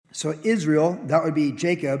So Israel, that would be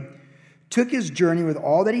Jacob, took his journey with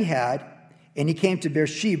all that he had, and he came to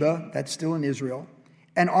Beersheba, that's still in Israel,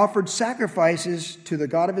 and offered sacrifices to the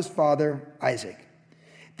God of his father, Isaac.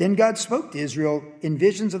 Then God spoke to Israel in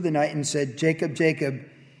visions of the night and said, Jacob, Jacob.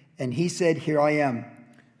 And he said, Here I am.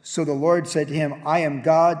 So the Lord said to him, I am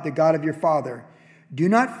God, the God of your father. Do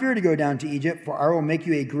not fear to go down to Egypt, for I will make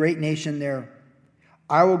you a great nation there.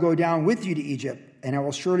 I will go down with you to Egypt, and I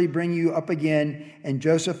will surely bring you up again, and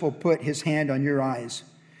Joseph will put his hand on your eyes.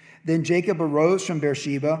 Then Jacob arose from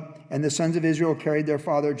Beersheba, and the sons of Israel carried their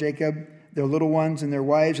father Jacob, their little ones and their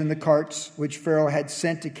wives in the carts which Pharaoh had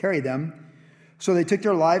sent to carry them. So they took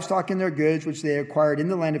their livestock and their goods, which they acquired in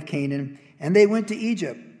the land of Canaan, and they went to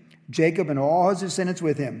Egypt, Jacob and all his descendants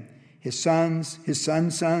with him, his sons, his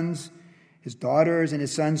sons' sons, his daughters and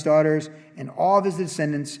his sons' daughters, and all of his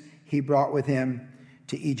descendants he brought with him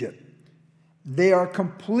to Egypt. They are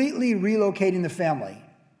completely relocating the family.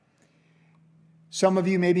 Some of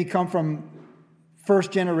you maybe come from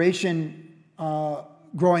first generation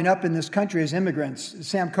growing up in this country as immigrants.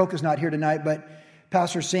 Sam Koch is not here tonight, but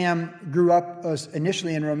Pastor Sam grew up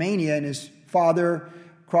initially in Romania, and his father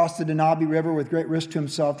crossed the Danube River with great risk to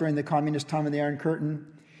himself during the communist time of the Iron Curtain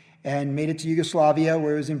and made it to Yugoslavia,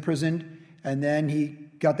 where he was imprisoned. And then he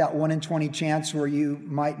got that 1 in 20 chance where you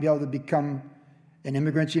might be able to become an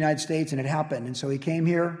immigrant to the United States, and it happened. And so he came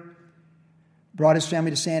here, brought his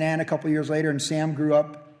family to Santa Ana a couple of years later, and Sam grew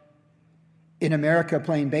up in America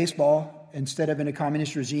playing baseball instead of in a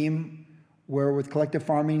communist regime where with collective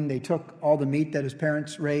farming they took all the meat that his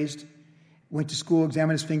parents raised, went to school,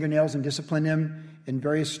 examined his fingernails, and disciplined him in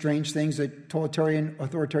various strange things that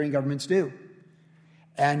authoritarian governments do.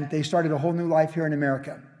 And they started a whole new life here in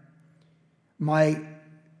America. My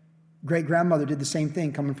great-grandmother did the same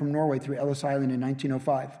thing coming from Norway through Ellis Island in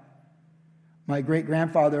 1905. My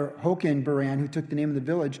great-grandfather, Håkan Baran, who took the name of the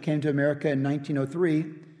village, came to America in 1903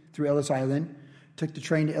 through Ellis Island, took the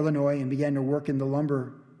train to Illinois, and began to work in the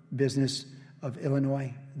lumber business of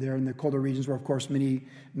Illinois, there in the colder regions where, of course, many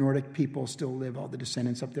Nordic people still live, all the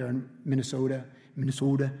descendants up there in Minnesota,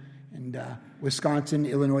 and Wisconsin,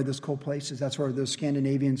 Illinois, those cold places. That's where those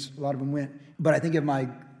Scandinavians, a lot of them went. But I think of my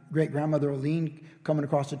great-grandmother, Oline, coming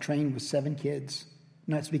across the train with 7 kids,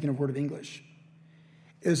 not speaking a word of English.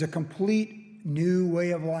 It was a complete new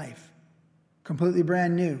way of life, completely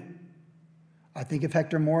brand new. I think of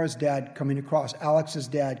Hector Mora's dad coming across, Alex's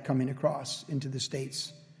dad coming across into the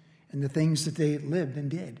States, and the things that they lived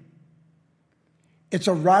and did. It's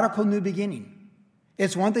a radical new beginning.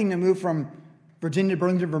 It's one thing to move from Virginia to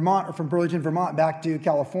Burlington, Vermont, or from Burlington, Vermont back to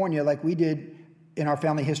California like we did in our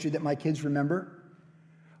family history that my kids remember.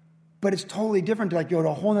 But it's totally different to like go to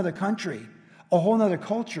a whole other country, a whole other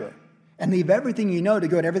culture, and leave everything you know to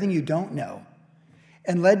go to everything you don't know.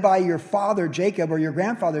 And led by your father, Jacob, or your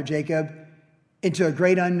grandfather, Jacob, into a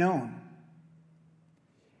great unknown.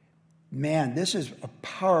 Man, this is a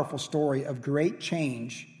powerful story of great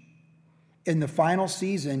change in the final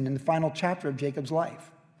season, in the final chapter of Jacob's life.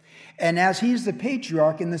 And as he's the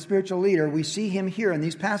patriarch and the spiritual leader, we see him here in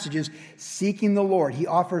these passages seeking the Lord. He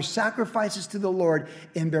offers sacrifices to the Lord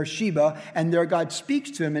in Beersheba, and there God speaks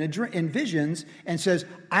to him in visions and says,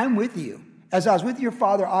 I'm with you. As I was with your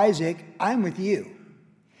father Isaac, I'm with you.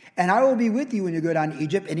 And I will be with you when you go down to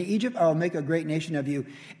Egypt. And in Egypt, I will make a great nation of you.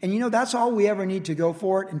 And you know, that's all we ever need to go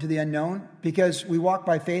for it, into the unknown, because we walk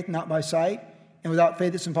by faith, not by sight. And without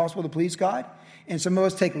faith, it's impossible to please God. And some of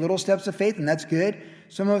us take little steps of faith, and that's good.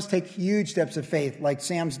 Some of us take huge steps of faith, like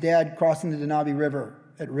Sam's dad crossing the Danube River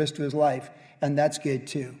at risk to his life, and that's good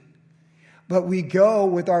too. But we go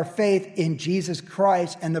with our faith in Jesus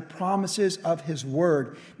Christ and the promises of his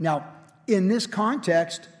word. Now, in this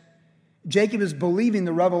context, Jacob is believing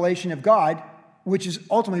the revelation of God, which is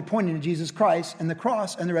ultimately pointing to Jesus Christ and the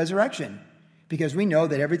cross and the resurrection, because we know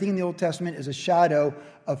that everything in the Old Testament is a shadow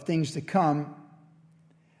of things to come,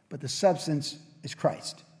 but the substance is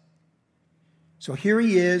Christ. So here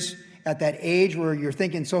he is at that age where you're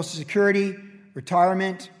thinking Social Security,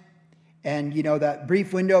 retirement, and you know that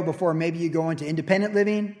brief window before maybe you go into independent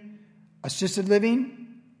living, assisted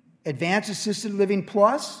living, advanced assisted living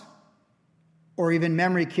plus, or even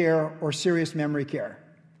memory care or serious memory care.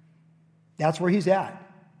 That's where he's at.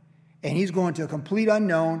 And he's going to a complete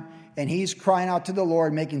unknown, and he's crying out to the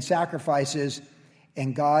Lord, making sacrifices,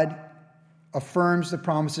 and God affirms the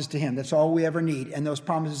promises to him. That's all we ever need. And those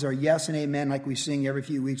promises are yes and amen, like we sing every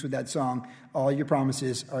few weeks with that song. All your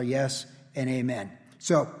promises are yes and amen.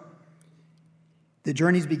 So, the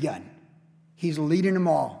journey's begun. He's leading them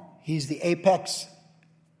all. He's the apex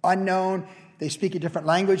unknown. They speak a different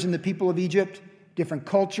language than the people of Egypt, different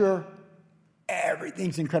culture.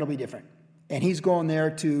 Everything's incredibly different. And he's going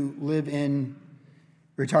there to live in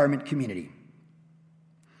retirement community.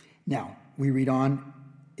 Now, we read on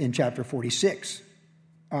in chapter 47,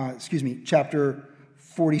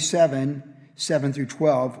 7 through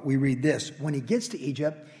 12, we read this. When he gets to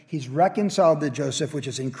Egypt, he's reconciled to Joseph, which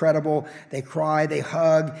is incredible. They cry, they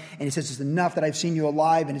hug, and he says, it's enough that I've seen you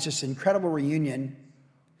alive, and it's just an incredible reunion.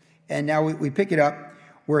 And now we pick it up.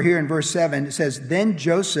 We're here in verse 7. It says, then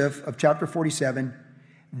Joseph, of chapter 47,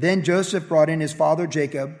 then Joseph brought in his father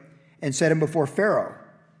Jacob and set him before Pharaoh.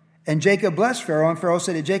 And Jacob blessed Pharaoh, and Pharaoh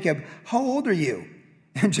said to Jacob, how old are you?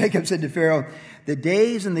 And Jacob said to Pharaoh, the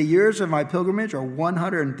days and the years of my pilgrimage are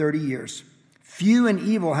 130 years. Few and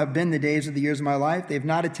evil have been the days of the years of my life. They have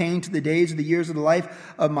not attained to the days of the years of the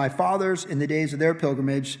life of my fathers in the days of their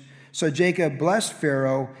pilgrimage. So Jacob blessed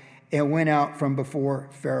Pharaoh and went out from before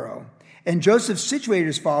Pharaoh. And Joseph situated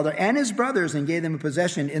his father and his brothers and gave them a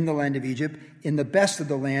possession in the land of Egypt, in the best of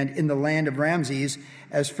the land, in the land of Ramses,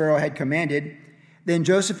 as Pharaoh had commanded. Then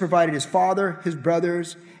Joseph provided his father, his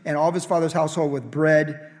brothers, and all of his father's household with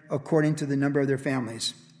bread according to the number of their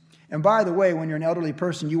families. And by the way, when you're an elderly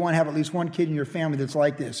person, you want to have at least one kid in your family that's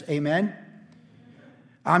like this. Amen?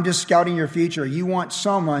 I'm just scouting your future. You want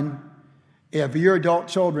someone, if you're adult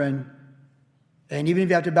children, and even if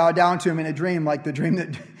you have to bow down to him in a dream, like the dream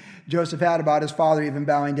that Joseph had about his father even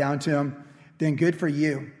bowing down to him, then good for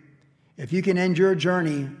you. If you can end your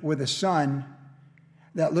journey with a son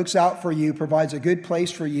that looks out for you, provides a good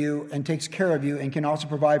place for you, and takes care of you, and can also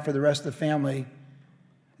provide for the rest of the family,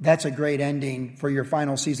 that's a great ending for your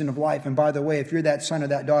final season of life. And by the way, if you're that son or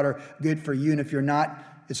that daughter, good for you. And if you're not,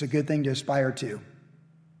 it's a good thing to aspire to.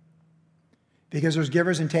 Because there's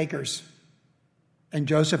givers and takers. And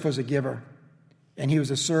Joseph was a giver. And he was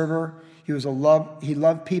a server. He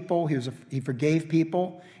loved people. He forgave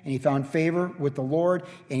people. And he found favor with the Lord.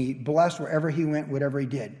 And he blessed wherever he went, whatever he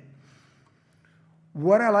did.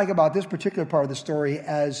 What I like about this particular part of the story,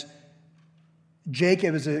 as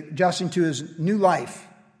Jacob is adjusting to his new life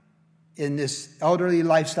in this elderly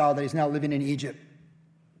lifestyle that he's now living in Egypt.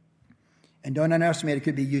 And don't underestimate, it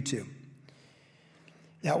could be you too.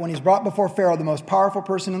 That when he's brought before Pharaoh, the most powerful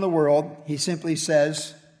person in the world, he simply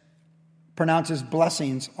pronounces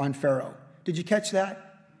blessings on Pharaoh. Did you catch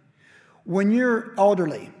that? When you're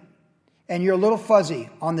elderly and you're a little fuzzy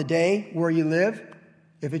on the day where you live,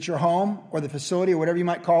 if it's your home or the facility or whatever you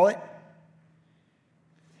might call it,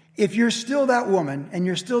 if you're still that woman and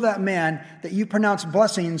you're still that man, that you pronounce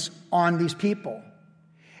blessings on these people.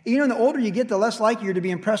 You know, the older you get, the less likely you're to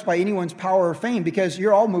be impressed by anyone's power or fame, because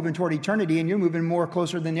you're all moving toward eternity and you're moving more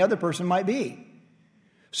closer than the other person might be.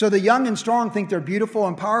 So the young and strong think they're beautiful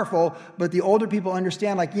and powerful, but the older people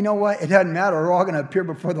understand, like, you know what? It doesn't matter. We're all going to appear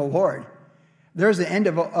before the Lord. There's the end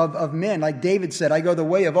of men. Like David said, I go the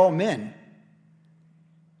way of all men.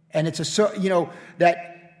 And it's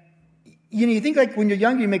you think like when you're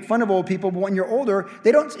younger, you make fun of old people, but when you're older,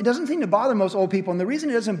 it doesn't seem to bother most old people. And the reason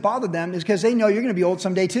it doesn't bother them is because they know you're going to be old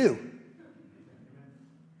someday too.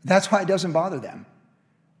 That's why it doesn't bother them.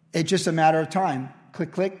 It's just a matter of time.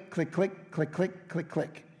 Click, click, click, click, click, click, click,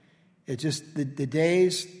 click. It's just the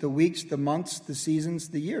days, the weeks, the months, the seasons,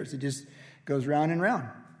 the years. It just goes round and round.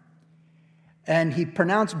 And he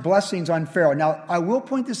pronounced blessings on Pharaoh. Now, I will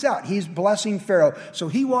point this out. He's blessing Pharaoh. So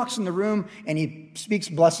he walks in the room and he speaks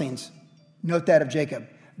blessings. Note that of Jacob.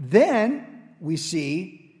 Then we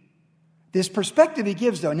see this perspective he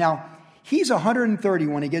gives, though. Now, he's 130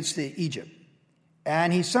 when he gets to Egypt.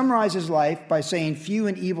 And he summarizes life by saying, few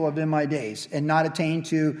and evil have been my days, and not attained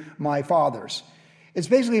to my fathers. It's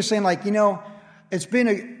basically saying, like, you know, it's been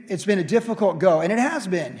a difficult go. And it has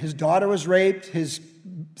been. His daughter was raped. His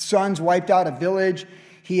sons wiped out a village.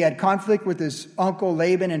 He had conflict with his uncle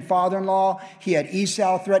Laban and father-in-law. He had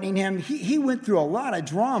Esau threatening him. He went through a lot of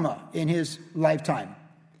drama in his lifetime.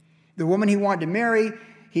 The woman he wanted to marry,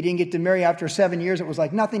 he didn't get to marry after 7 years. It was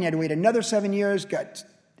like nothing. He had to wait another 7 years.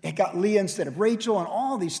 It got Leah instead of Rachel, and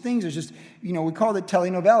all these things. It's just, we call it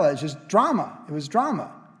telenovela. It's just drama. It was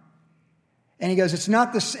drama. And he goes, it's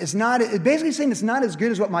basically saying it's not as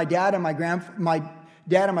good as what my dad and my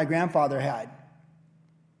grandfather had.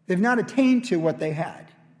 They've not attained to what they had.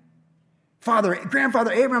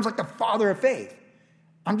 Grandfather Abraham's like the father of faith.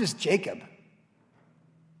 I'm just Jacob.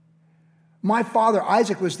 My father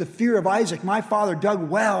Isaac was the fear of Isaac. My father dug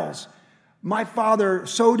wells. My father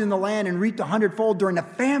sowed in the land and reaped 100-fold during the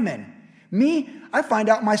famine. Me, I find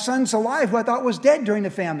out my son's alive who I thought was dead during the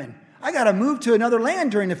famine. I got to move to another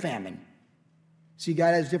land during the famine. See,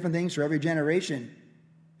 God has different things for every generation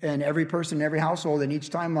and every person in every household in each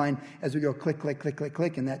timeline as we go click, click, click, click,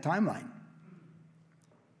 click in that timeline.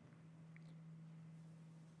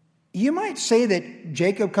 You might say that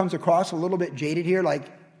Jacob comes across a little bit jaded here. Like,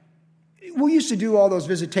 we used to do all those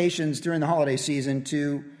visitations during the holiday season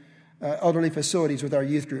to elderly facilities with our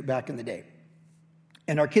youth group back in the day.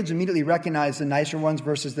 And our kids immediately recognized the nicer ones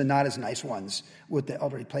versus the not as nice ones with the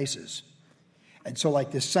elderly places. And so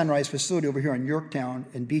like this Sunrise facility over here in Yorktown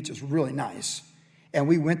and Beach is really nice. And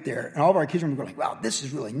we went there, and all of our kids were going like, wow, this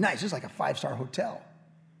is really nice. This is like a 5-star hotel.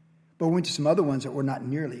 But we went to some other ones that were not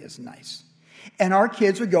nearly as nice. And our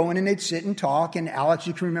kids would go in and they'd sit and talk. And Alex,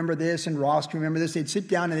 you can remember this, and Ross can remember this. They'd sit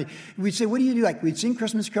down and we'd say, what do you do? Like, we'd sing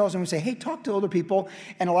Christmas carols and we'd say, hey, talk to older people.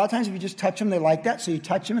 And a lot of times if you just touch them, they like that. So you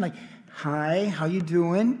touch them and like, hi, how you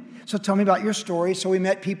doing? So tell me about your story. So we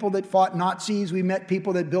met people that fought Nazis. We met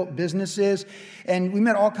people that built businesses. And we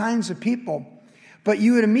met all kinds of people. But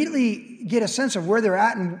you would immediately get a sense of where they're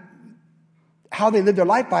at and how they lived their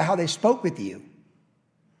life by how they spoke with you.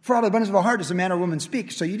 For out of the abundance of our heart does a man or woman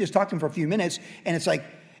speak. So you just talk to them for a few minutes, and it's like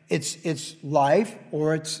it's life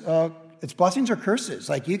or it's blessings or curses.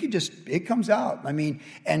 Like you could just, it comes out. I mean,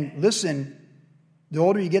 and listen, the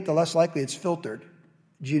older you get, the less likely it's filtered.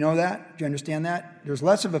 Do you know that? Do you understand that? There's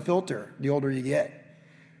less of a filter the older you get.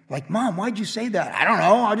 Like, Mom, why'd you say that? I don't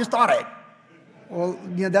know. I just thought it. Well,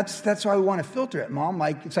 you know, that's why we want to filter it, Mom.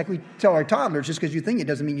 Like, it's like we tell our toddlers, just because you think it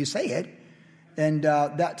doesn't mean you say it. And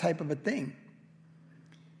that type of a thing.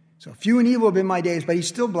 So few and evil have been my days, but he's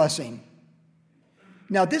still blessing.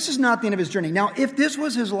 Now, this is not the end of his journey. Now, if this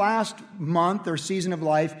was his last month or season of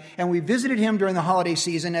life, and we visited him during the holiday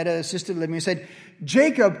season at an assisted living, we said,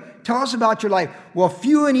 Jacob, tell us about your life. Well,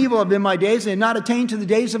 few and evil have been my days, and have not attained to the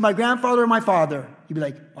days of my grandfather or my father. You'd be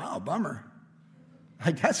like, wow, bummer.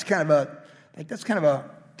 Like, that's kind of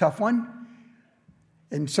a tough one.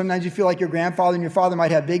 And sometimes you feel like your grandfather and your father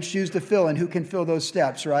might have big shoes to fill, and who can fill those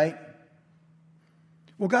steps, right?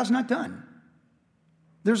 Well, God's not done.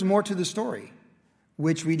 There's more to the story,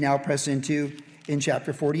 which we now press into in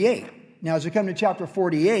chapter 48. Now, as we come to chapter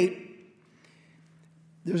 48,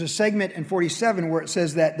 there's a segment in 47 where it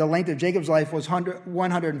says that the length of Jacob's life was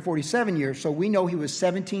 147 years. So we know he was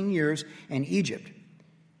 17 years in Egypt.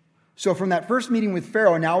 So from that first meeting with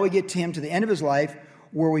Pharaoh, now we get to him to the end of his life,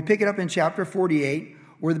 where we pick it up in chapter 48,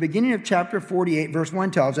 where the beginning of chapter 48, verse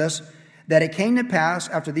 1 tells us that it came to pass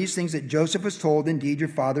after these things that Joseph was told, indeed, your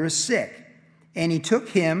father is sick. And he took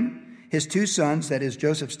him, his 2 sons, that is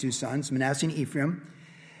Joseph's 2 sons, Manasseh and Ephraim.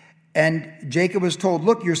 And Jacob was told,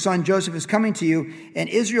 look, your son Joseph is coming to you. And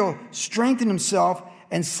Israel strengthened himself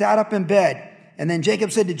and sat up in bed. And then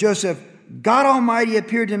Jacob said to Joseph, God Almighty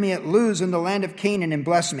appeared to me at Luz in the land of Canaan and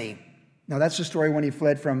blessed me. Now that's the story when he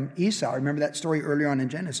fled from Esau. Remember that story earlier on in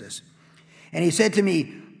Genesis. And he said to me,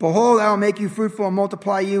 behold, I will make you fruitful and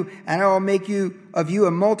multiply you, and I will make of you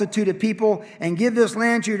a multitude of people, and give this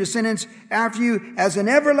land to your descendants after you as an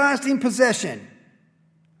everlasting possession.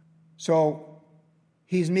 So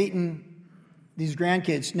he's meeting these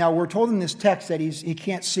grandkids. Now we're told in this text that he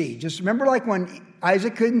can't see. Just remember like when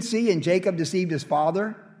Isaac couldn't see and Jacob deceived his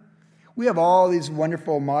father? We have all these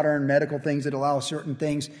wonderful modern medical things that allow certain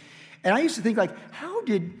things. And I used to think like, how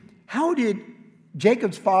did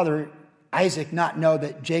Jacob's father Isaac not know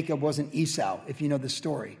that Jacob wasn't Esau, if you know the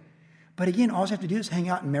story? But again, all you have to do is hang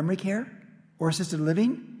out in memory care or assisted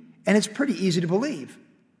living, and it's pretty easy to believe.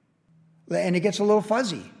 And it gets a little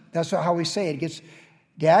fuzzy. That's how we say it. It gets,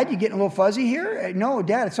 Dad, you getting a little fuzzy here? No,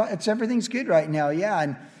 Dad, it's everything's good right now.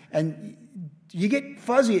 Yeah, and you get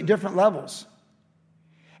fuzzy at different levels.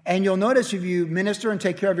 And you'll notice if you minister and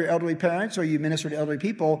take care of your elderly parents or you minister to elderly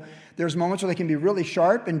people, there's moments where they can be really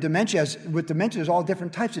sharp. And with dementia, there's all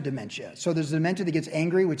different types of dementia. So there's dementia that gets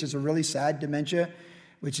angry, which is a really sad dementia,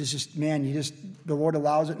 which is just, man, the Lord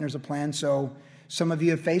allows it and there's a plan. So some of you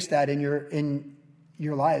have faced that in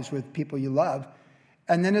your lives with people you love.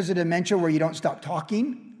 And then there's a dementia where you don't stop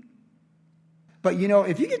talking. But you know,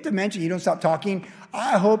 if you get dementia and you don't stop talking,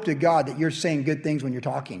 I hope to God that you're saying good things when you're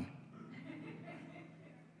talking.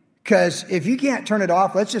 Because if you can't turn it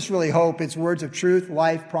off, let's just really hope it's words of truth,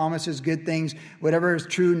 life, promises, good things, whatever is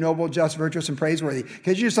true, noble, just, virtuous, and praiseworthy.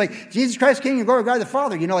 Because you're just like, Jesus Christ, King and glory of God the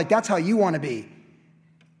Father. You know, like that's how you want to be.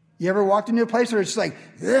 You ever walked into a place where it's like,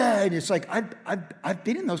 ugh, and it's like, I've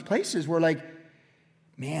been in those places where like,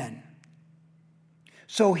 man.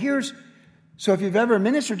 So if you've ever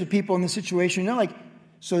ministered to people in this situation, you know, like,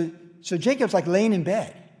 so Jacob's like laying in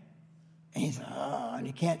bed. And he's and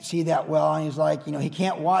he can't see that well. And he's like, you know, he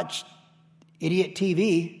can't watch idiot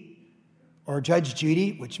TV or Judge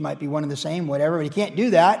Judy, which might be one and the same, whatever. But he can't do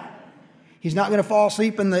that. He's not going to fall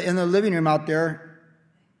asleep in the living room out there.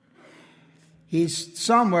 He's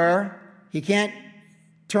somewhere. He can't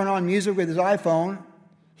turn on music with his iPhone.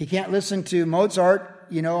 He can't listen to Mozart,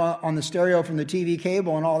 on the stereo from the TV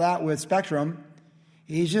cable and all that with Spectrum.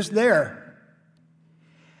 He's just there.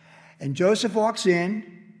 And Joseph walks in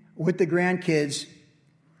with the grandkids,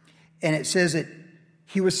 and it says that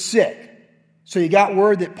he was sick. So you got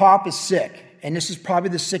word that Pop is sick, and this is probably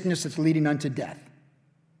the sickness that's leading unto death.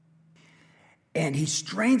 And he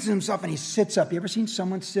strains himself and he sits up. You ever seen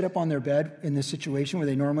someone sit up on their bed in this situation where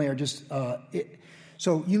they normally are just...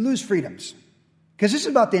 So you lose freedoms. Because this is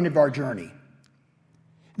about the end of our journey.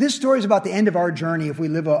 This story is about the end of our journey if we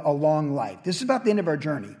live a long life. This is about the end of our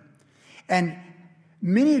journey. And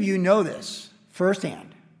many of you know this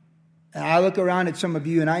firsthand. And I look around at some of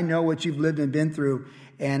you and I know what you've lived and been through.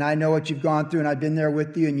 And I know what you've gone through, and I've been there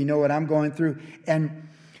with you, and you know what I'm going through. And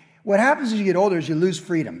what happens as you get older is you lose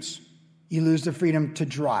freedoms. You lose the freedom to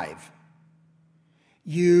drive.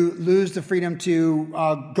 You lose the freedom to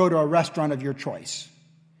go to a restaurant of your choice.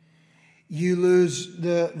 You lose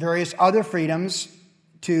the various other freedoms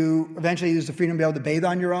to eventually lose the freedom to be able to bathe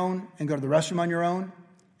on your own and go to the restroom on your own.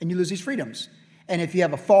 And you lose these freedoms. And if you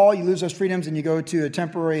have a fall, you lose those freedoms and you go to a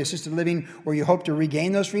temporary assisted living where you hope to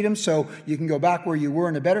regain those freedoms so you can go back where you were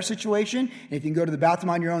in a better situation. And if you can go to the bathroom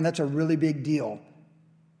on your own, that's a really big deal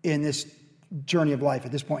in this journey of life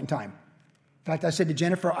at this point in time. In fact, I said to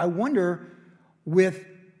Jennifer, I wonder with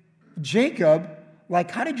Jacob,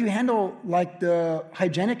 how did you handle the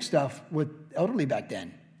hygienic stuff with elderly back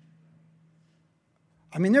then?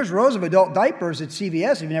 I mean, there's rows of adult diapers at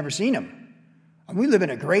CVS if you've never seen them. And we live in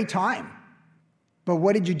a great time. But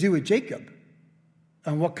what did you do with Jacob?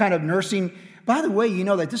 And what kind of nursing? By the way, you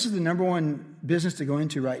know that this is the number one business to go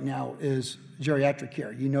into right now is geriatric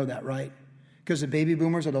care. You know that, right? Because the baby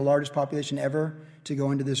boomers are the largest population ever to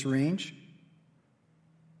go into this range.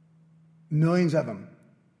 Millions of them.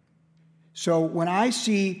 So when I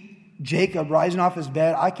see Jacob rising off his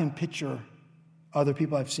bed, I can picture other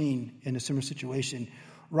people I've seen in a similar situation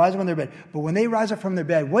rise up from their bed. But when they rise up from their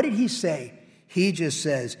bed, what did he say? He just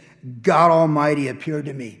says, God Almighty appeared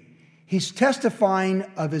to me. He's testifying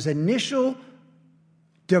of his initial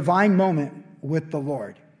divine moment with the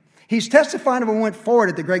Lord. He's testifying of what went forward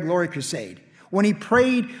at the Great Glory Crusade, when he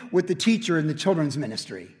prayed with the teacher in the children's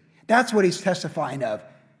ministry. That's what he's testifying of.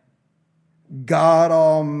 God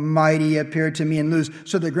Almighty appeared to me and lose.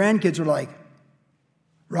 So the grandkids were like,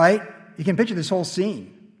 right? You can picture this whole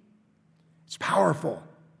scene. It's powerful.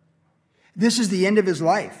 This is the end of his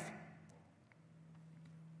life.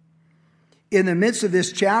 In the midst of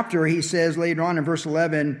this chapter, he says later on in verse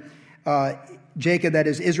 11, Jacob, that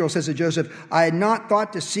is Israel, says to Joseph, I had not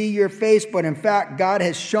thought to see your face, but in fact, God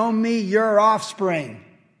has shown me your offspring.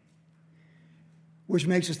 Which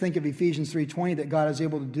makes us think of Ephesians 3:20, that God is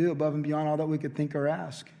able to do above and beyond all that we could think or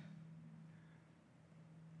ask.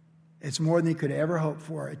 It's more than he could ever hope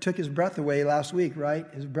for. It took his breath away last week, right?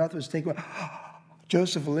 His breath was taken away.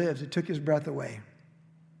 Joseph lives. It took his breath away.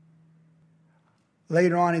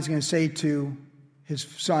 Later on, he's going to say to his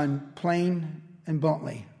son, plain and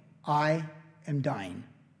bluntly, I am dying.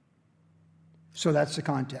 So that's the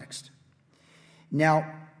context.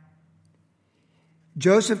 Now,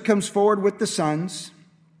 Joseph comes forward with the sons,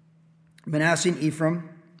 Manasseh and Ephraim.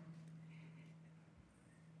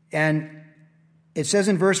 And it says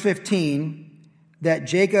in verse 15 that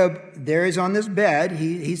Jacob, there is on this bed,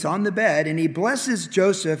 he's on the bed, and he blesses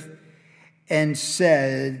Joseph and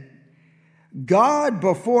said, God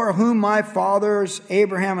before whom my fathers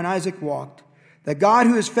Abraham and Isaac walked, the God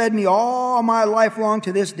who has fed me all my life long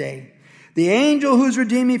to this day, the angel who's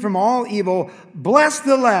redeemed me from all evil, bless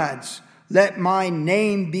the lads. Let my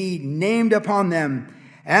name be named upon them,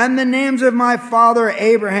 and the names of my father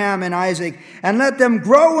Abraham and Isaac, and let them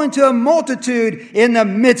grow into a multitude in the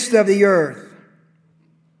midst of the earth.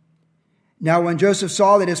 Now when Joseph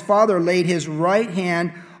saw that his father laid his right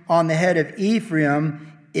hand on the head of Ephraim,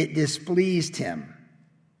 it displeased him.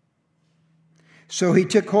 So he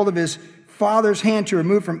took hold of his father's hand to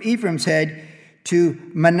remove from Ephraim's head to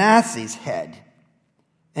Manasseh's head.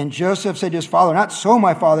 And Joseph said to his father, not so,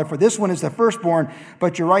 my father, for this one is the firstborn,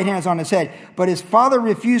 but your right hand is on his head. But his father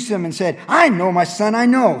refused him and said, I know, my son, I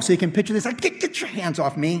know. So you can picture this. Get your hands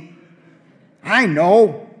off me. I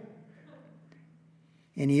know.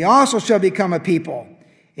 And he also shall become a people,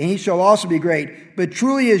 and he shall also be great. But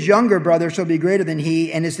truly his younger brother shall be greater than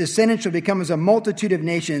he, and his descendants shall become as a multitude of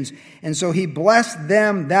nations. And so he blessed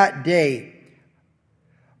them that day.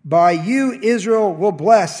 By you Israel will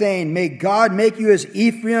bless, saying, may God make you as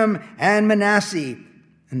Ephraim and Manasseh.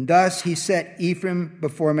 And thus he set Ephraim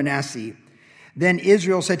before Manasseh. Then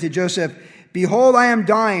Israel said to Joseph, behold, I am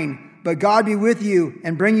dying, but God be with you,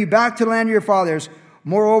 and bring you back to the land of your fathers.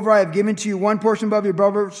 Moreover, I have given to you one portion above your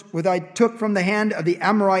brothers, which I took from the hand of the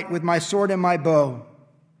Amorite with my sword and my bow.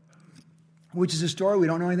 which is a story we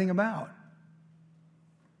don't know anything about.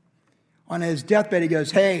 On his deathbed, he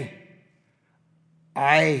goes, hey,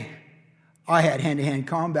 I had hand-to-hand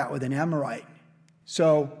combat with an Amorite.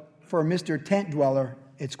 So for Mr. Tent Dweller,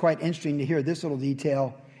 it's quite interesting to hear this little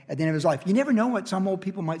detail at the end of his life. You never know what some old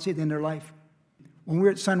people might say at the end of their life. When we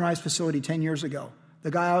were at Sunrise Facility 10 years ago,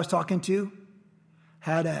 the guy I was talking to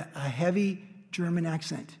had a heavy German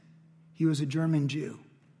accent. He was a German Jew.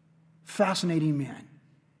 Fascinating man.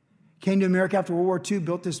 Came to America after World War II,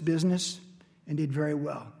 built this business, and did very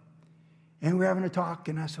well. And we were having a talk,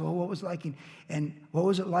 and I said, well, what was it like? And what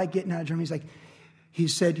was it like getting out of Germany?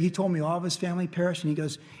 He told me all of his family perished,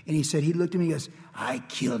 and he said, he looked at me, he goes, I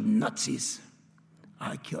killed Nazis.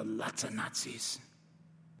 I killed lots of Nazis.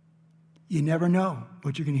 You never know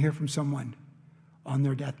what you're going to hear from someone on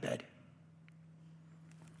their deathbed.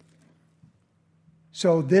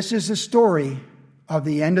 So this is the story of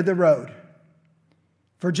the end of the road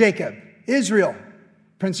for Jacob, Israel,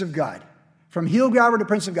 Prince of God. From heel grabber to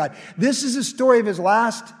Prince of God. This is the story of his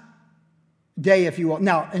last day, if you will.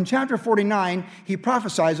 Now, in chapter 49, he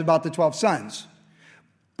prophesies about the 12 sons.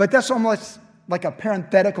 But that's almost like a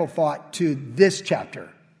parenthetical thought to this chapter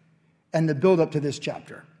and the build-up to this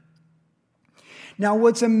chapter. Now,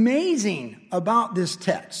 what's amazing about this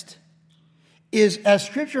text is, as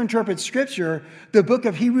Scripture interprets Scripture, the book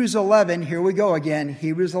of Hebrews 11, here we go again,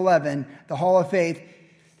 Hebrews 11, the Hall of Faith,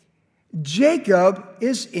 Jacob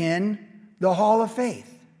is in the Hall of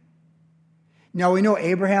Faith. Now we know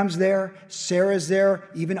Abraham's there, Sarah's there,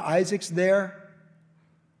 even Isaac's there,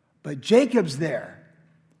 but Jacob's there.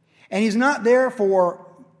 And he's not there for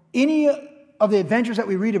any of the adventures that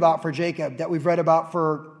we read about for Jacob, that we've read about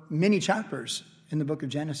for many chapters in the book of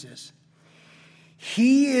Genesis.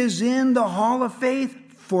 He is in the Hall of Faith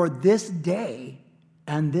for this day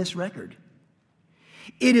and this record.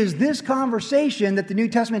 It is this conversation that the New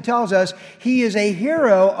Testament tells us he is a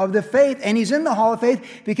hero of the faith, and he's in the Hall of Faith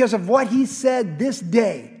because of what he said this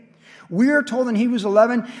day. We are told in Hebrews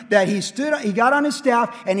 11 that he got on his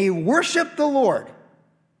staff and he worshiped the Lord.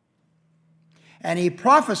 And he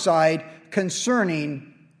prophesied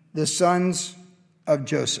concerning the sons of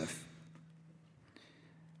Joseph,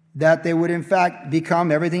 that they would in fact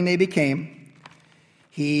become everything they became.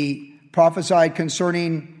 He prophesied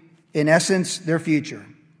concerning, in essence, their future.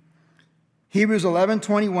 Hebrews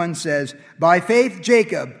 11:21 says, by faith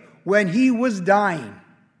Jacob, when he was dying,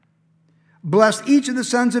 blessed each of the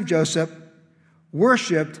sons of Joseph,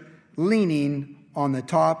 worshipped leaning on the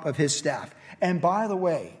top of his staff. And by the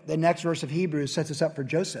way, the next verse of Hebrews sets us up for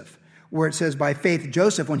Joseph, where it says, by faith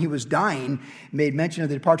Joseph, when he was dying, made mention of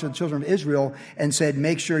the departure of the children of Israel and said,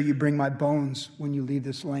 make sure you bring my bones when you leave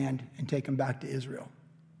this land and take them back to Israel.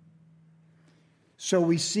 So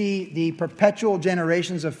we see the perpetual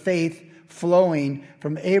generations of faith flowing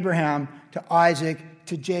from Abraham to Isaac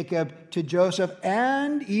to Jacob to Joseph,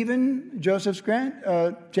 and even Jacob's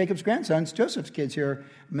grandsons, Joseph's kids here,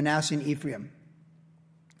 Manasseh and Ephraim.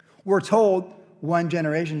 We're told one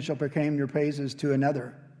generation shall proclaim your praises to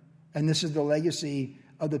another. And this is the legacy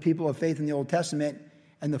of the people of faith in the Old Testament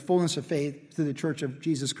and the fullness of faith through the church of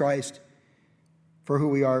Jesus Christ, for who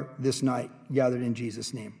we are this night, gathered in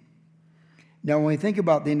Jesus' name. Now, when we think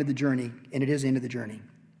about the end of the journey, and it is the end of the journey,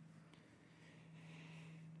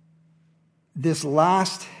 this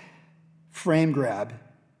last frame grab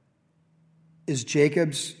is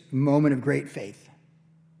Jacob's moment of great faith.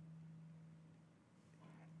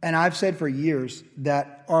 And I've said for years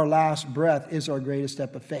that our last breath is our greatest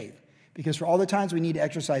step of faith. Because for all the times we need to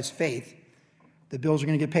exercise faith, the bills are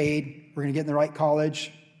going to get paid, we're going to get in the right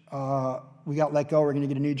college, we got let go, we're going to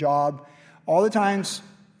get a new job. All the times,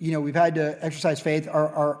 we've had to exercise faith.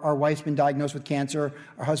 Our wife's been diagnosed with cancer.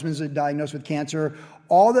 Our husband's been diagnosed with cancer.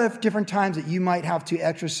 All the different times that you might have to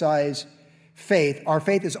exercise faith, our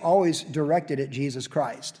faith is always directed at Jesus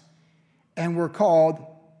Christ. And we're called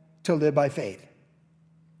to live by faith.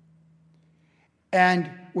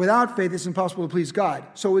 And without faith, it's impossible to please God.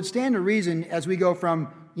 So it would stand to reason as we go from,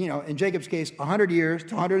 in Jacob's case, 100 years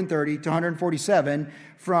to 130 to 147,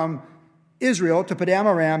 from Israel to Padan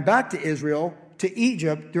Aram, back to Israel, to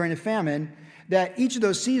Egypt during a famine, that each of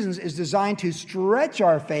those seasons is designed to stretch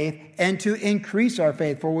our faith and to increase our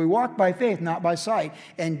faith. For we walk by faith, not by sight.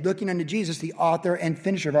 And looking unto Jesus, the author and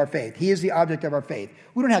finisher of our faith. He is the object of our faith.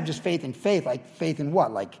 We don't have just faith in faith, like faith in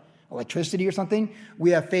what? Like electricity or something?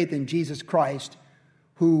 We have faith in Jesus Christ,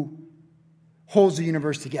 who holds the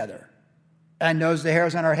universe together and knows the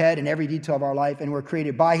hairs on our head and every detail of our life. And we're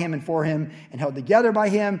created by him and for him and held together by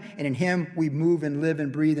him. And in him we move and live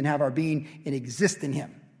and breathe and have our being and exist in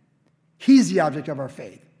him. He's the object of our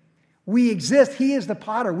faith. We exist. He is the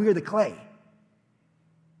potter. We are the clay.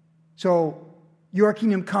 So, your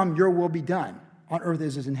kingdom come, your will be done on earth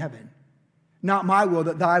as is in heaven. Not my will,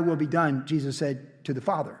 that thy will be done, Jesus said to the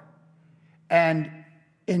Father. And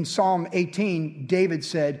in Psalm 18, David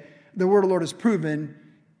said, the word of the Lord is proven,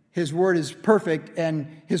 his word is perfect,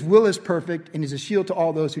 and his will is perfect, and is a shield to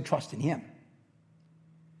all those who trust in him.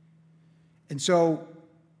 And so,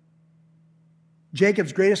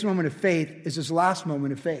 Jacob's greatest moment of faith is his last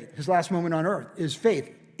moment of faith. His last moment on earth is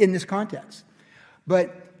faith in this context.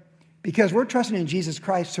 But because we're trusting in Jesus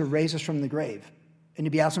Christ to raise us from the grave and to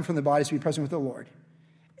be absent from the bodies to be present with the Lord,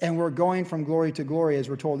 and we're going from glory to glory, as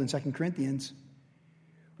we're told in 2 Corinthians,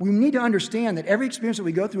 we need to understand that every experience that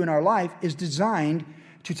we go through in our life is designed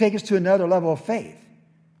to take us to another level of faith.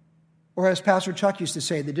 Or as Pastor Chuck used to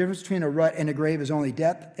say, the difference between a rut and a grave is only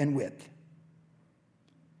depth and width.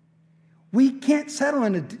 We can't settle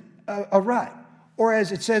in a rut. Or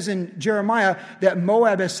as it says in Jeremiah, that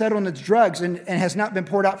Moab has settled in its drugs and has not been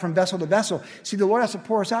poured out from vessel to vessel. See, the Lord has to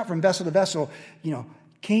pour us out from vessel to vessel.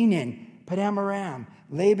 Canaan, Padamaram,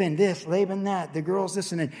 Laban this, Laban that, the girls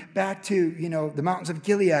this, and then back to, the mountains of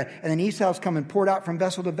Gilead. And then Esau's coming, poured out from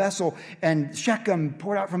vessel to vessel. And Shechem,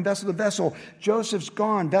 poured out from vessel to vessel. Joseph's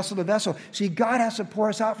gone, vessel to vessel. See, God has to pour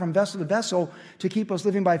us out from vessel to vessel to keep us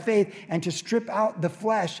living by faith and to strip out the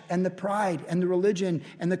flesh and the pride and the religion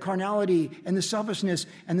and the carnality and the selfishness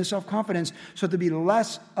and the self-confidence so to be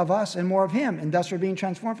less of us and more of him. And thus we're being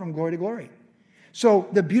transformed from glory to glory. So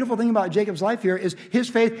the beautiful thing about Jacob's life here is his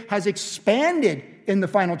faith has expanded in the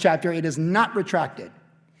final chapter. It is not retracted.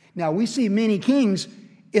 Now, we see many kings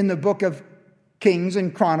in the book of Kings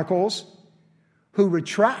and Chronicles who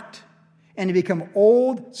retract and they become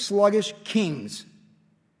old, sluggish kings.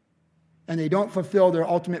 And they don't fulfill their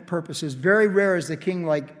ultimate purposes. Very rare is the king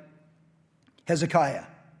like Hezekiah.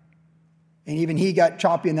 And even he got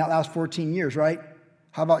choppy in that last 14 years, right?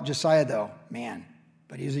 How about Josiah, though? Man.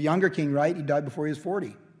 But he's a younger king, right? He died before he was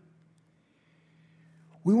 40.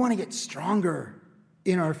 We want to get stronger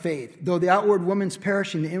in our faith. Though the outward woman's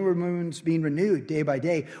perishing, the inward woman's being renewed day by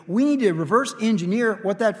day. We need to reverse engineer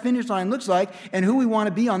what that finish line looks like and who we want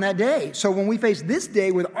to be on that day. So when we face this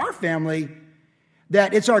day with our family,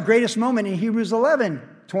 that it's our greatest moment in Hebrews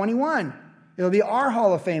 11:21. It'll be our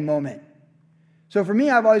Hall of Fame moment. So for me,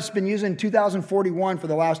 I've always been using 2041 for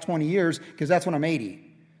the last 20 years because that's when I'm 80.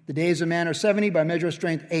 The days of man are 70, by measure of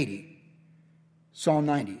strength, 80. Psalm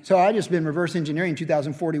 90. So I've just been reverse engineering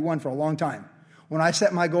 2041 for a long time. When I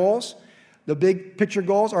set my goals, the big picture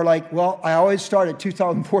goals are like, well, I always start at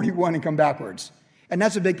 2041 and come backwards. And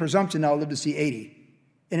that's a big presumption I'll live to see 80.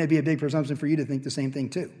 And it'd be a big presumption for you to think the same thing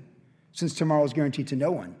too, since tomorrow is guaranteed to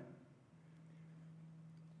no one.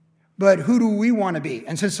 But who do we want to be?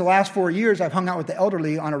 And since the last 4 years, I've hung out with the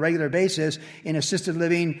elderly on a regular basis in assisted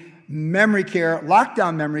living, memory care,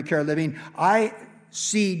 lockdown memory care living. I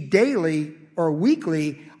see daily or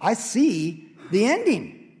weekly, I see the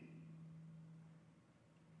ending.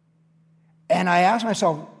 And I ask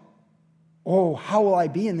myself, how will I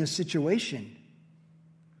be in this situation?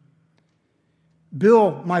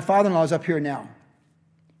 Bill, my father-in-law, is up here now.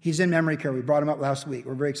 He's in memory care. We brought him up last week.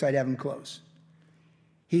 We're very excited to have him close.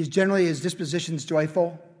 He's generally, his disposition's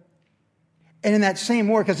joyful. And in that same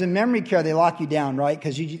work, because in memory care, they lock you down, right?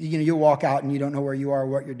 Because you'll walk out and you don't know where you are or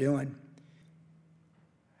what you're doing.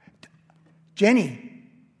 Jenny,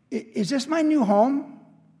 is this my new home?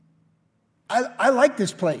 I like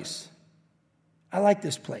this place. I like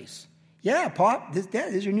this place. Yeah, Pop, this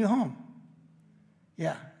is your new home.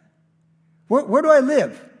 Yeah. Where do I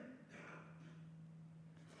live?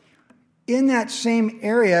 In that same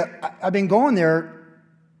area, I've been going there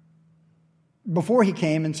before he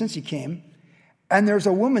came and since he came. And there's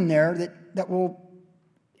a woman there that will,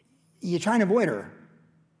 you try and avoid her.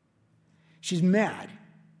 She's mad.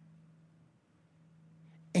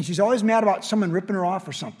 And she's always mad about someone ripping her off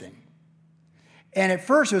or something. And at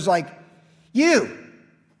first it was like, you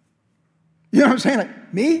know what I'm saying?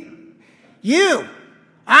 Like, me? You.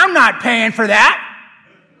 I'm not paying for that.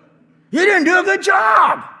 You didn't do a good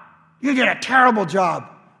job. You did a terrible job.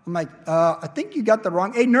 I'm like, I think you got the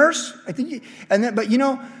wrong, hey nurse, I think you, and then, but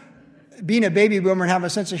being a baby boomer and having a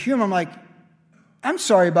sense of humor, I'm like, I'm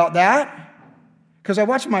sorry about that. Because I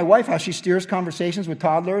watch my wife, how she steers conversations with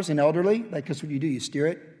toddlers and elderly. Like, because what you do, you steer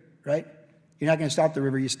it, right? You're not going to stop the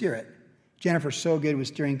river, you steer it. Jennifer's so good with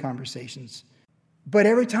steering conversations. But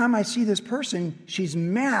every time I see this person, she's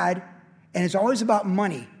mad, and it's always about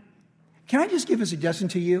money. Can I just give a suggestion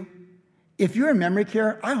to you? If you're in memory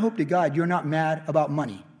care, I hope to God you're not mad about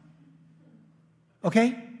money.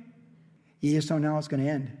 Okay? You just don't know how it's going to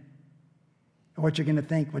end. Or what you're going to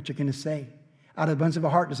think, what you're going to say. Out of the abundance of a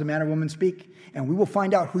heart does a man or woman speak. And we will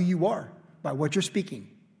find out who you are by what you're speaking.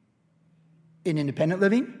 in independent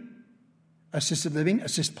living, assisted living,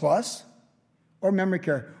 Assist Plus, or memory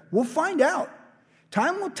care? We'll find out.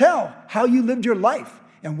 Time will tell how you lived your life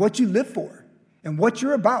and what you live for and what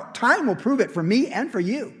you're about. Time will prove it for me and for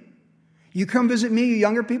you. You come visit me, you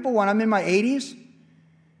younger people, when I'm in my 80s,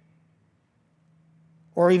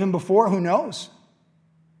 or even before, who knows?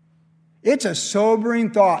 It's a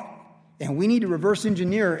sobering thought. And we need to reverse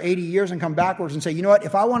engineer 80 years and come backwards and say, you know what?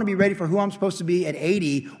 If I want to be ready for who I'm supposed to be at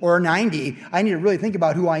 80 or 90, I need to really think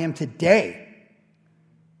about who I am today.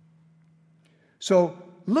 So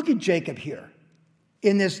look at Jacob here.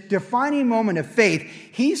 In this defining moment of faith,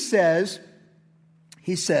 he says,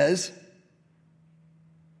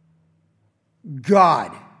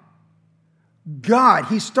 God. God.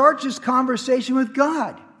 He starts his conversation with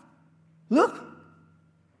God. Look.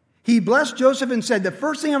 He blessed Joseph and said, the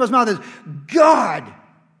first thing out of his mouth is, God.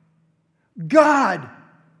 God.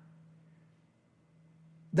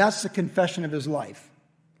 That's the confession of his life.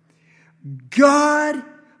 God,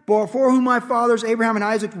 before whom my fathers Abraham and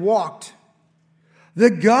Isaac walked.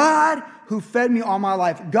 The God who fed me all my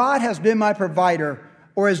life. God has been my provider.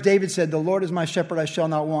 Or as David said, the Lord is my shepherd, I shall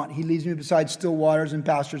not want. He leads me beside still waters and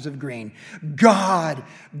pastures of green. God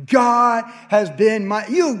has been my,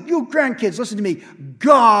 you grandkids, listen to me.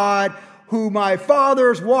 God, who my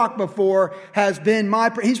fathers walked before, has been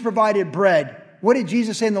he's provided bread. What did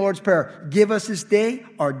Jesus say in the Lord's Prayer? Give us this day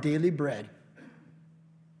our daily bread.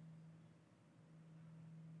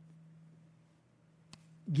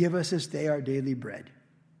 Give us this day our daily bread.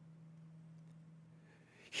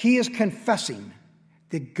 He is confessing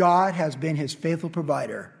that God has been his faithful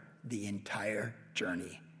provider the entire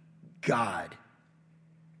journey. God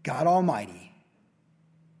Almighty.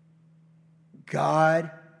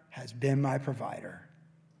 God has been my provider.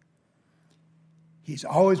 He's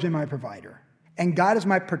always been my provider. And God is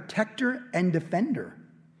my protector and defender.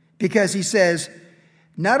 Because he says,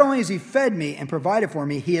 not only has he fed me and provided for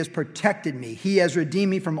me, he has protected me. He has redeemed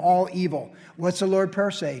me from all evil. What's the Lord's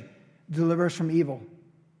Prayer say? Deliver us from evil.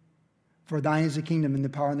 For thine is the kingdom and the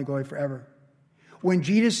power and the glory forever. When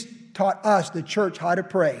Jesus taught us, the church, how to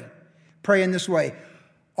pray in this way.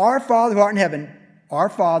 Our Father who art in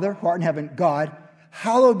heaven, God,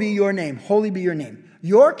 hallowed be your name, holy be your name.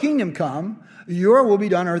 Your kingdom come, your will be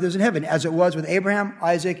done on earth as in heaven, as it was with Abraham,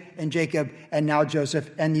 Isaac, and Jacob, and now Joseph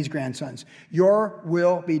and these grandsons. Your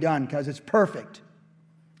will be done, because it's perfect.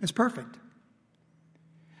 It's perfect.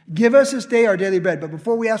 Give us this day our daily bread. But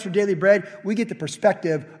before we ask for daily bread, we get the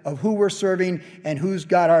perspective of who we're serving and who's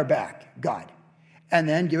got our back. God. And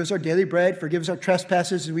then give us our daily bread. Forgive us our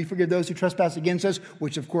trespasses as we forgive those who trespass against us,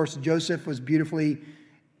 which, of course, Joseph was beautifully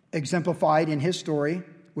exemplified in his story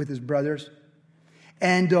with his brothers.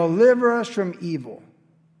 And deliver us from evil.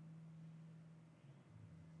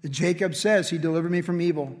 Jacob says he delivered me from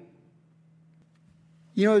evil.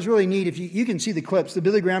 You know, it's really neat. If you can see the clips, the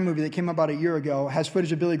Billy Graham movie that came out about a year ago has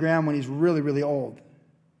footage of Billy Graham when he's really, really old.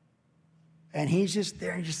 And he's just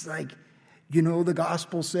there and just like, you know, the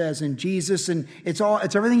gospel says, and Jesus, and it's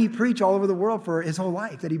everything he preached all over the world for his whole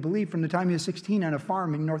life that he believed from the time he was 16 on a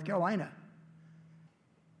farm in North Carolina.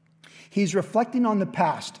 He's reflecting on the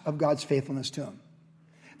past of God's faithfulness to him.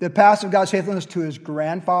 The past of God's faithfulness to his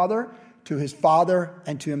grandfather, to his father,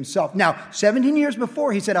 and to himself. Now, 17 years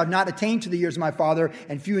before, he said, I've not attained to the years of my father,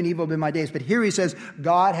 and few and evil have been my days. But here he says,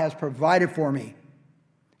 God has provided for me.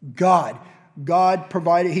 God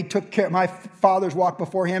provided. He took care. My fathers walked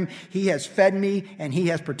before him. He has fed me, and he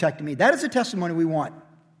has protected me. That is the testimony we want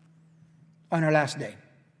on our last day.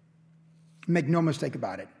 Make no mistake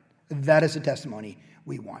about it. That is the testimony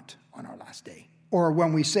we want on our last day. Or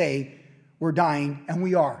when we say we're dying, and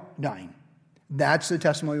we are dying. That's the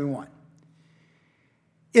testimony we want.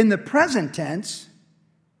 In the present tense,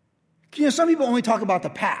 you know, some people only talk about the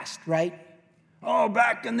past, right? Oh,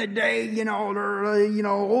 back in the day,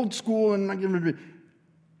 old school.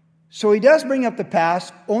 So he does bring up the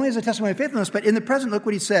past, only as a testimony of faithfulness, but in the present, look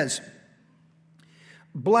what he says.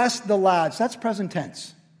 Bless the lads. That's present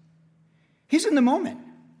tense. He's in the moment.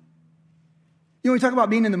 You know, we talk about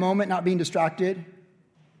being in the moment, not being distracted,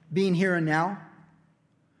 being here and now.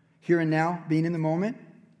 Here and now, being in the moment.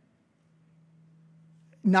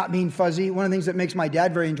 Not being fuzzy. One of the things that makes my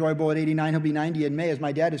dad very enjoyable at 89, he'll be 90 in May, is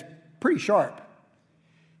my dad is pretty sharp.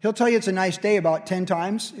 He'll tell you it's a nice day about 10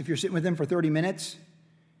 times if you're sitting with him for 30 minutes.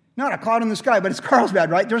 Not a cloud in the sky, but it's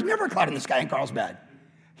Carlsbad, right? There's never a cloud in the sky in Carlsbad.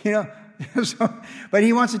 You know? But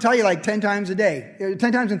he wants to tell you like 10 times a day. 10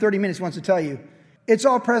 times in 30 minutes he wants to tell you. It's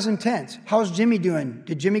all present tense. How's Jimmy doing?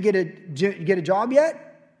 Did Jimmy get a job yet?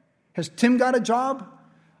 Has Tim got a job?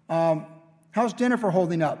 How's Jennifer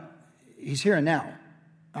holding up? He's here and now.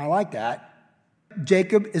 I like that.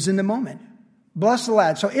 Jacob is in the moment. Bless the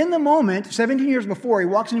lad. So in the moment, 17 years before, he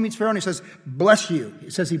walks in and meets Pharaoh and he says, bless you.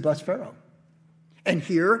 It says he blessed Pharaoh. And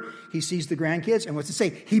here he sees the grandkids. And what's it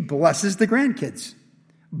say? He blesses the grandkids.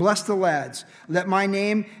 Bless the lads. Let my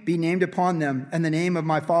name be named upon them and the name of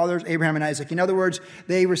my fathers, Abraham and Isaac. In other words,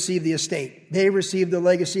 they receive the estate. They receive the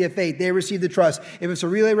legacy of faith. They receive the trust. If it's a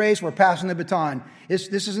relay race, we're passing the baton. This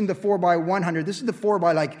isn't the 4x100. This is the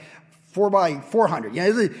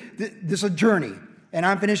 4x400. This is a journey. And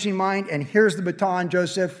I'm finishing mine, and here's the baton,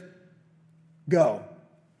 Joseph. Go.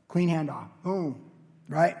 Clean handoff. Boom.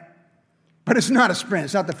 Right? But it's not a sprint.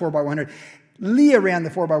 It's not the 4x100. Leah ran the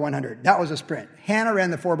 4x100. That was a sprint. Hannah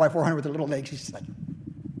ran the 4x400 with her little legs. She's like,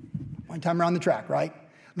 one time around the track, right?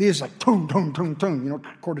 Leah's like, toom, toom, toom, toom,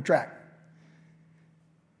 quarter track.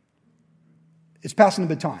 It's passing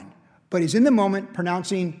the baton. But he's in the moment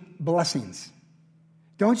pronouncing blessings.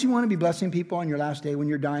 Don't you want to be blessing people on your last day when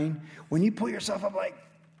you're dying? When you pull yourself up like,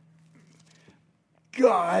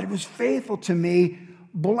 God was faithful to me.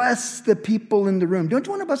 Bless the people in the room. Don't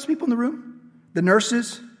you want to bless the people in the room? The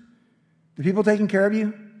nurses? The people taking care of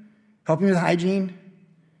you? Helping with hygiene?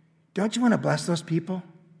 Don't you want to bless those people?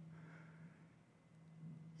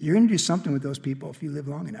 You're going to do something with those people if you live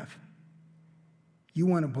long enough. You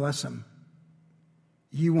want to bless them.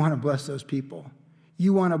 You want to bless those people.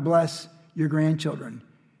 You want to bless your grandchildren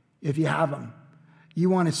if you have them. You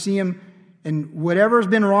want to see them, and whatever's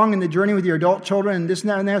been wrong in the journey with your adult children and this and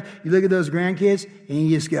that and that, you look at those grandkids and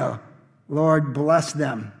you just go, Lord, bless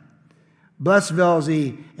them. Bless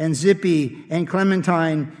Velzy and Zippy and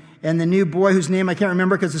Clementine and the new boy whose name I can't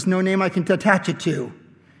remember because there's no name I can attach it to.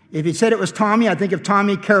 If he said it was Tommy, I think of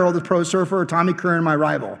Tommy Carroll, the pro surfer, or Tommy Curran, my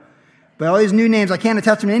rival. But all these new names, I can't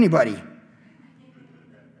attach them to anybody.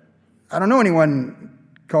 I don't know anyone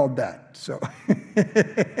called that. So,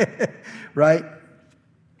 right?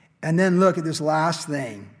 And then look at this last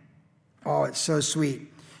thing. Oh, it's so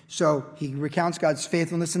sweet. So he recounts God's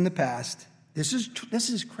faithfulness in the past. This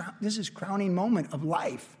is crowning moment of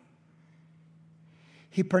life.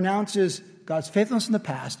 He pronounces God's faithfulness in the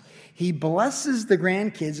past. He blesses the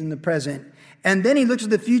grandkids in the present. And then he looks at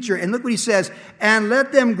the future and look what he says. And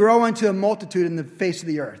let them grow into a multitude in the face of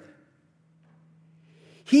the earth.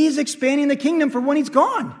 He's expanding the kingdom for when he's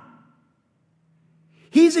gone.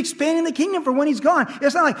 He's expanding the kingdom for when he's gone.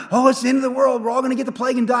 It's not like, oh, it's the end of the world. We're all going to get the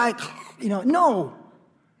plague and die. No.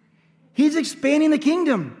 He's expanding the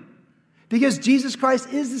kingdom. Because Jesus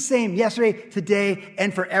Christ is the same yesterday, today,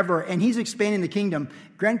 and forever. And he's expanding the kingdom.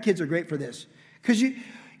 Grandkids are great for this. Because if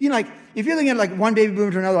you're looking at like one baby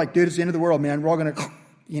boom to another, like, dude, it's the end of the world, man. We're all going to,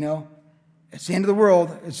 it's the end of the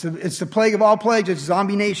world. It's the plague of all plagues. It's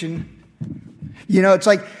zombie nation. It's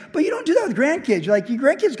like, but you don't do that with grandkids. You're like, your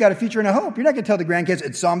grandkids got a future and a hope. You're not going to tell the grandkids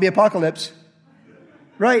it's zombie apocalypse.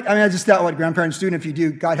 Right? I mean, that's just not what grandparents do. And if you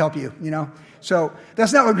do, God help you, So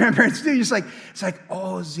that's not what grandparents do. It's like,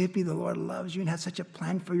 oh, Zippy, the Lord loves you and has such a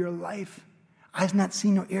plan for your life. I've not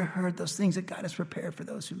seen nor ear heard those things that God has prepared for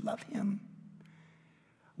those who love him.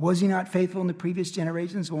 Was he not faithful in the previous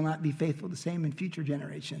generations? Will not be faithful the same in future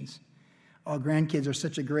generations. Oh, grandkids are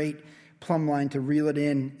such a great plumb line to reel it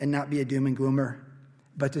in and not be a doom and gloomer,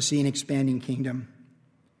 but to see an expanding kingdom.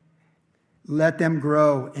 Let them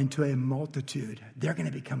grow into a multitude. They're going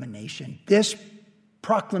to become a nation. This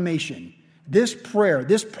proclamation, this prayer,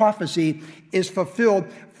 this prophecy is fulfilled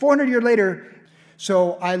 400 years later.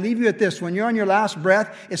 So I leave you at this. When you're on your last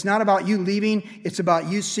breath, it's not about you leaving. It's about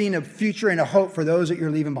you seeing a future and a hope for those that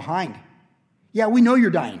you're leaving behind. Yeah, we know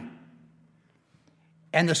you're dying.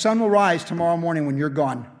 And the sun will rise tomorrow morning when you're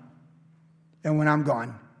gone and when I'm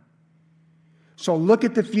gone. So look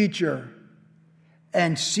at the future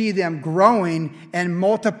and see them growing and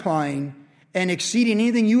multiplying and exceeding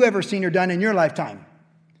anything you ever seen or done in your lifetime.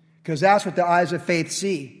 Because that's what the eyes of faith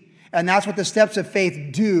see. And that's what the steps of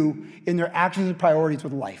faith do in their actions and priorities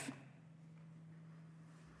with life.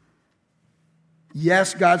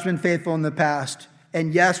 Yes, God's been faithful in the past.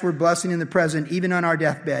 And yes, we're blessing in the present, even on our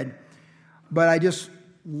deathbed. But I just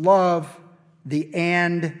love the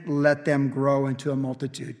and let them grow into a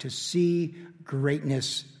multitude, to see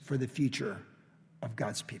greatness for the future of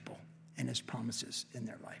God's people and his promises in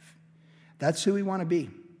their life. That's who we want to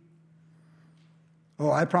be.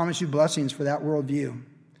 Oh, I promise you blessings for that worldview.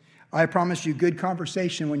 I promise you good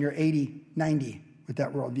conversation when you're 80, 90 with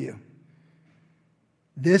that worldview.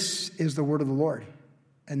 This is the word of the Lord,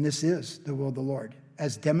 and this is the will of the Lord,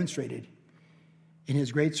 as demonstrated in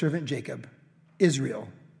his great servant Jacob, Israel,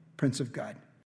 Prince of God.